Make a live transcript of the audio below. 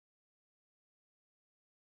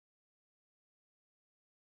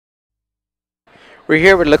We're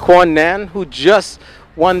here with Laquan Nairn, who just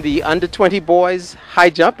won the under-20 boys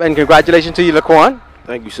high jump, and congratulations to you, Laquan.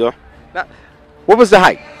 Thank you, sir. Now, what was the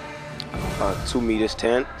height? 2 meters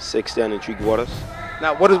 10, 6'10" and 3/4.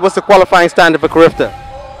 Now, what's the qualifying standard for Carifta?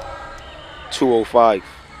 205.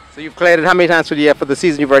 So you've cleared it how many times for the year? For the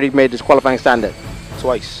season, you've already made this qualifying standard?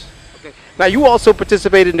 Twice. Okay. Now, you also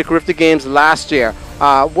participated in the Carifta Games last year.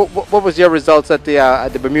 What was your results at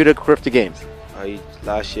the Bermuda Carifta Games?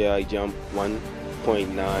 Last year I jumped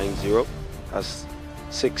 1.90. That's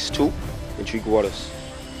 6'2" and 3/4.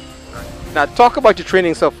 Now, talk about your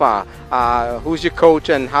training so far. Who's your coach,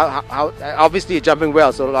 and how obviously you're jumping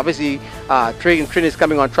well, so obviously training is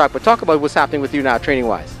coming on track, but talk about what's happening with you now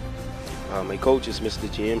training-wise. My coach is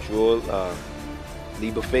Mr. James Roll,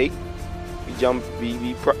 Liba Fake.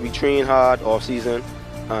 We train hard off season,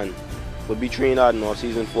 and we'll be training hard in off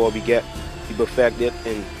season before we perfect it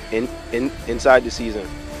inside the season.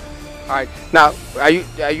 All right. Now, are you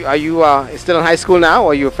still in high school now,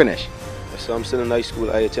 or are you finished? So I'm still in high school.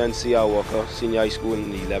 I attend C.R. Walker Senior High School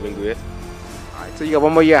in the 11th grade. All right, so you got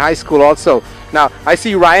one more year of high school also. Now, I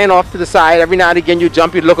see Ryan off to the side. Every now and again you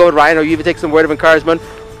jump, you look over at Ryan, or you even take some word of encouragement.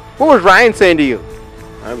 What was Ryan saying to you?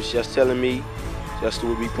 I was just telling me just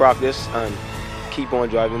to practice and keep on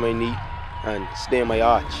driving my knee and stay in my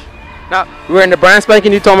arch. Now, we're in the brand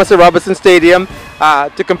spanking new Thomas Robertson Stadium.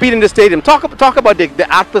 To compete in the stadium, talk about the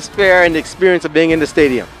atmosphere and the experience of being in the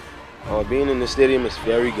stadium. Being in the stadium is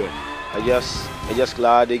very good. I just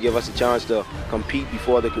glad they give us a chance to compete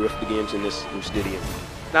before the Carifta Games in this new stadium.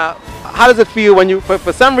 Now, how does it feel when you,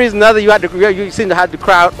 for some reason or other, you seem to have the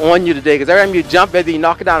crowd on you today? Because every time you jump, whether you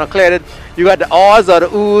knock it down or clear it, you got the awes or the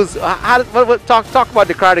oohs. Talk about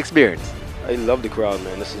the crowd experience. I love the crowd,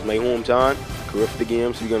 man. This is my hometown. Carifta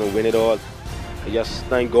Games, we're gonna win it all. I just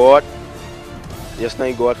thank God.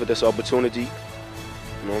 Thank God for this opportunity.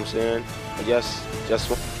 You know what I'm saying? I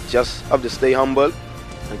just have to stay humble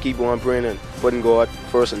and keep on praying and putting God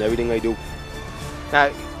first in everything I do.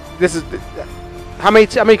 Now, this is how many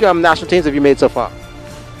national teams have you made so far?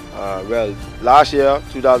 Well, last year,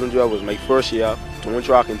 2012, was my first year doing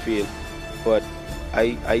track and field, but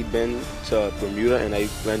I've been to Bermuda and I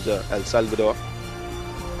went to El Salvador.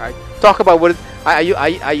 All right. Talk about are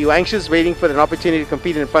you anxious, waiting for an opportunity to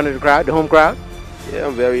compete in front of the crowd, the home crowd? Yeah,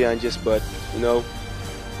 I'm very anxious, but you know,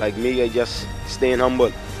 like me, I just staying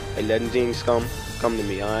humble. I letting things come to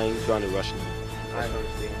me. I ain't trying to rush them.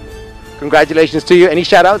 Congratulations to you. Any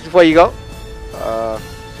shout outs before you go? A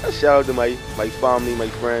shout out to my family, my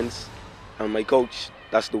friends, and my coach.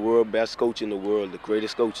 That's the world best coach in the world, the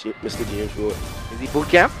greatest coach, Mr. James Roy. Is he boot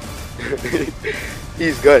camp?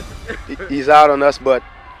 He's good. He's out on us, but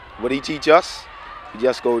what he teach us, we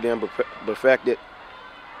just go there and perfect it.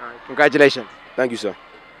 All right. Congratulations. Thank you, sir.